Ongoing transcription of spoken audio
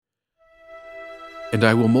And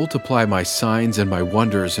I will multiply my signs and my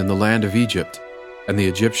wonders in the land of Egypt, and the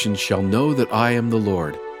Egyptians shall know that I am the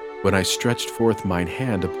Lord, when I stretched forth mine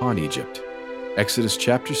hand upon Egypt. Exodus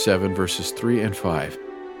chapter 7, verses 3 and 5.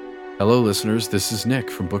 Hello, listeners. This is Nick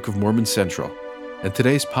from Book of Mormon Central, and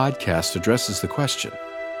today's podcast addresses the question,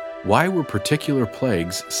 why were particular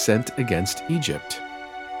plagues sent against Egypt?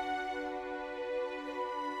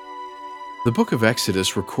 The book of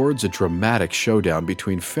Exodus records a dramatic showdown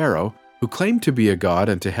between Pharaoh, who claimed to be a god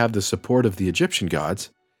and to have the support of the Egyptian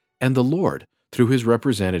gods, and the Lord, through his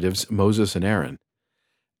representatives Moses and Aaron.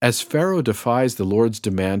 As Pharaoh defies the Lord's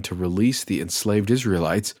demand to release the enslaved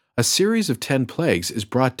Israelites, a series of 10 plagues is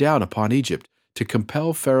brought down upon Egypt to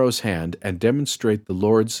compel Pharaoh's hand and demonstrate the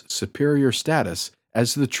Lord's superior status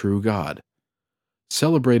as the true God.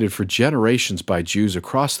 Celebrated for generations by Jews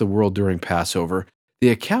across the world during Passover, the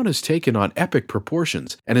account has taken on epic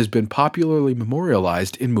proportions and has been popularly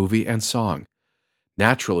memorialized in movie and song.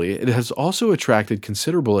 Naturally, it has also attracted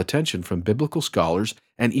considerable attention from biblical scholars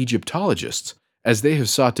and Egyptologists, as they have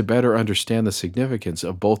sought to better understand the significance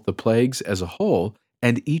of both the plagues as a whole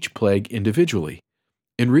and each plague individually.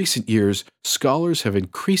 In recent years, scholars have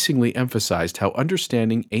increasingly emphasized how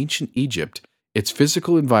understanding ancient Egypt, its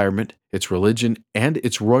physical environment, its religion, and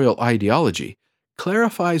its royal ideology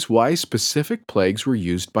clarifies why specific plagues were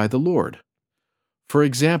used by the Lord. For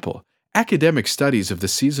example, academic studies of the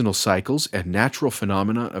seasonal cycles and natural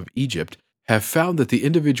phenomena of Egypt have found that the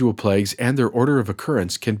individual plagues and their order of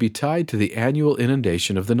occurrence can be tied to the annual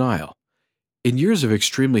inundation of the Nile. In years of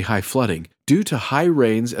extremely high flooding, due to high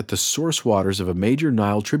rains at the source waters of a major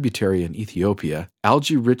Nile tributary in Ethiopia,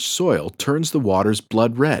 algae-rich soil turns the waters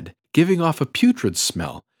blood red, giving off a putrid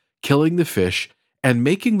smell, killing the fish, and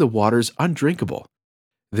making the waters undrinkable.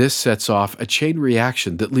 This sets off a chain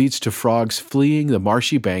reaction that leads to frogs fleeing the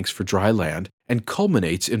marshy banks for dry land and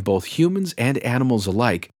culminates in both humans and animals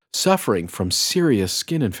alike suffering from serious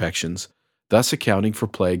skin infections, thus accounting for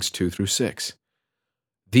plagues 2 through 6.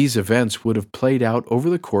 These events would have played out over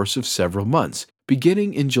the course of several months,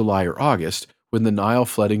 beginning in July or August when the Nile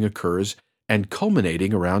flooding occurs and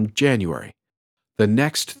culminating around January. The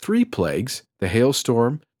next 3 plagues, the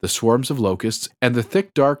hailstorm, the swarms of locusts, and the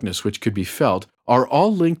thick darkness which could be felt, are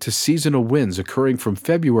all linked to seasonal winds occurring from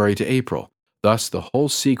February to April. Thus, the whole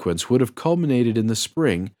sequence would have culminated in the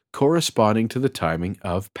spring, corresponding to the timing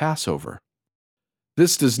of Passover.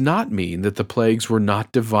 This does not mean that the plagues were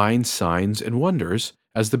not divine signs and wonders,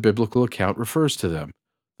 as the biblical account refers to them.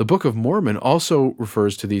 The Book of Mormon also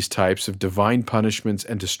refers to these types of divine punishments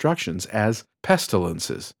and destructions as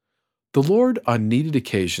pestilences. The Lord, on needed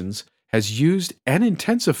occasions, has used and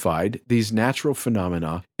intensified these natural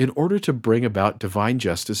phenomena in order to bring about divine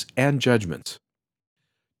justice and judgments.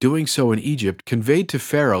 Doing so in Egypt conveyed to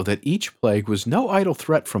Pharaoh that each plague was no idle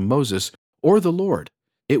threat from Moses or the Lord.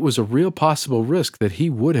 It was a real possible risk that he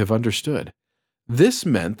would have understood. This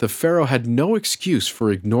meant the Pharaoh had no excuse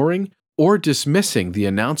for ignoring or dismissing the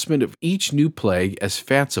announcement of each new plague as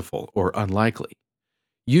fanciful or unlikely.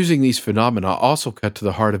 Using these phenomena also cut to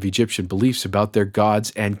the heart of Egyptian beliefs about their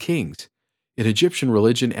gods and kings. In Egyptian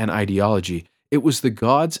religion and ideology, it was the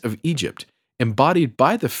gods of Egypt, embodied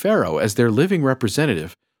by the pharaoh as their living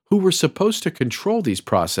representative, who were supposed to control these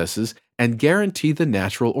processes and guarantee the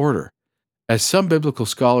natural order. As some biblical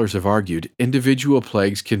scholars have argued, individual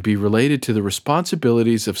plagues can be related to the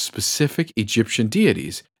responsibilities of specific Egyptian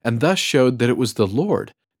deities, and thus showed that it was the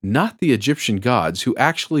Lord, not the Egyptian gods, who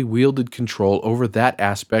actually wielded control over that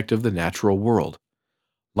aspect of the natural world.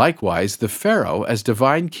 Likewise, the pharaoh, as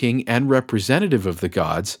divine king and representative of the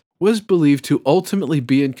gods, was believed to ultimately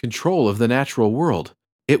be in control of the natural world.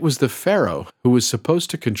 It was the pharaoh who was supposed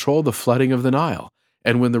to control the flooding of the Nile,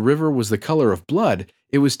 and when the river was the color of blood,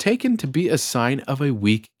 it was taken to be a sign of a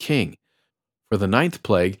weak king. For the 9th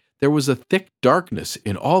plague, there was a thick darkness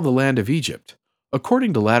in all the land of Egypt.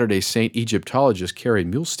 According to Latter-day Saint Egyptologist Carrie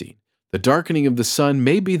Muhlestein, the darkening of the sun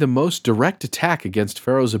may be the most direct attack against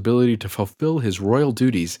Pharaoh's ability to fulfill his royal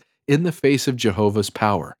duties in the face of Jehovah's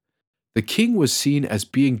power. The king was seen as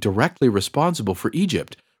being directly responsible for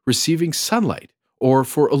Egypt receiving sunlight, or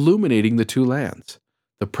for illuminating the 2 lands.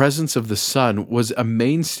 The presence of the sun was a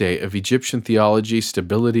mainstay of Egyptian theology,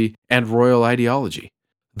 stability, and royal ideology.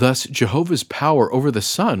 Thus, Jehovah's power over the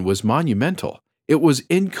sun was monumental. It was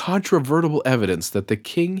incontrovertible evidence that the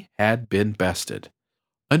king had been bested.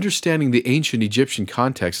 Understanding the ancient Egyptian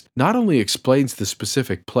context not only explains the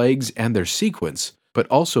specific plagues and their sequence, but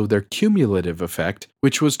also their cumulative effect,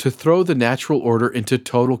 which was to throw the natural order into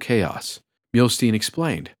total chaos. Muhlestein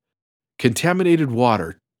explained, contaminated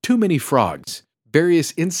water, too many frogs,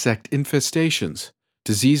 various insect infestations,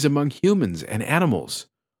 disease among humans and animals,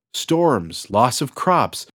 storms, loss of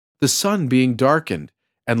crops, the sun being darkened,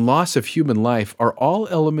 and loss of human life are all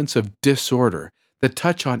elements of disorder that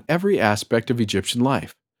touch on every aspect of Egyptian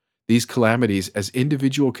life. These calamities as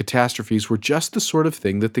individual catastrophes were just the sort of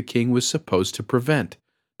thing that the king was supposed to prevent,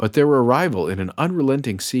 but their arrival in an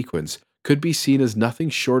unrelenting sequence could be seen as nothing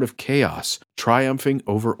short of chaos triumphing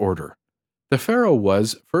over order. The pharaoh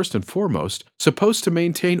was, first and foremost, supposed to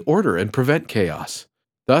maintain order and prevent chaos.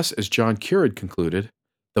 Thus, as John Currid concluded,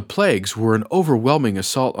 the plagues were an overwhelming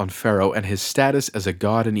assault on Pharaoh and his status as a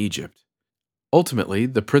god in Egypt. Ultimately,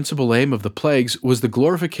 the principal aim of the plagues was the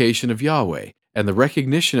glorification of Yahweh and the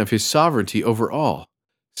recognition of his sovereignty over all.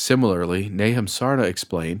 Similarly, Nahum Sarna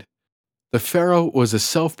explained, the Pharaoh was a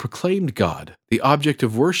self-proclaimed god, the object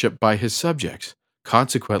of worship by his subjects.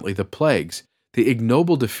 Consequently, the plagues, the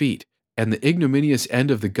ignoble defeat, and the ignominious end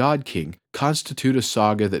of the god-king constitute a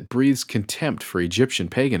saga that breathes contempt for Egyptian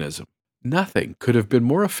paganism. Nothing could have been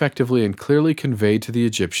more effectively and clearly conveyed to the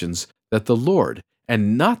Egyptians that the Lord,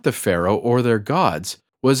 and not the Pharaoh or their gods,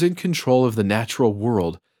 was in control of the natural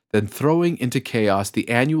world than throwing into chaos the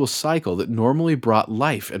annual cycle that normally brought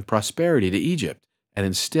life and prosperity to Egypt, and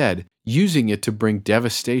instead using it to bring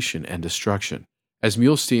devastation and destruction. As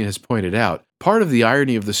Muhlestein has pointed out, part of the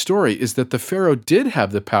irony of the story is that the Pharaoh did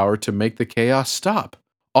have the power to make the chaos stop.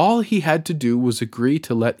 All he had to do was agree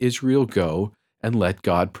to let Israel go and let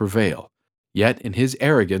God prevail. Yet, in his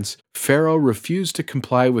arrogance, Pharaoh refused to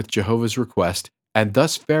comply with Jehovah's request, and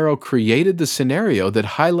thus Pharaoh created the scenario that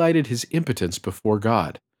highlighted his impotence before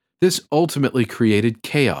God. This ultimately created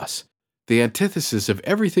chaos, the antithesis of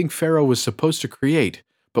everything Pharaoh was supposed to create,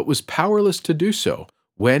 but was powerless to do so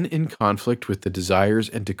when in conflict with the desires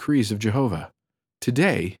and decrees of Jehovah.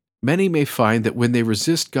 Today, many may find that when they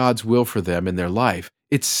resist God's will for them in their life,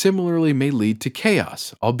 it similarly may lead to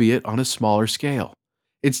chaos, albeit on a smaller scale.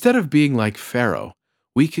 Instead of being like Pharaoh,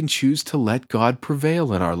 we can choose to let God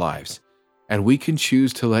prevail in our lives, and we can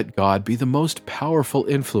choose to let God be the most powerful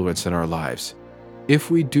influence in our lives.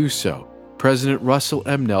 If we do so, President Russell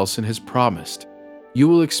M. Nelson has promised, you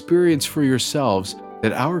will experience for yourselves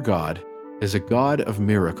that our God is a God of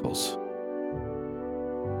miracles.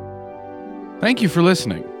 Thank you for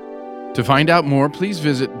listening. To find out more, please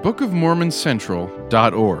visit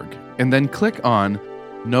bookofmormoncentral.org and then click on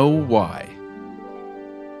Know Why.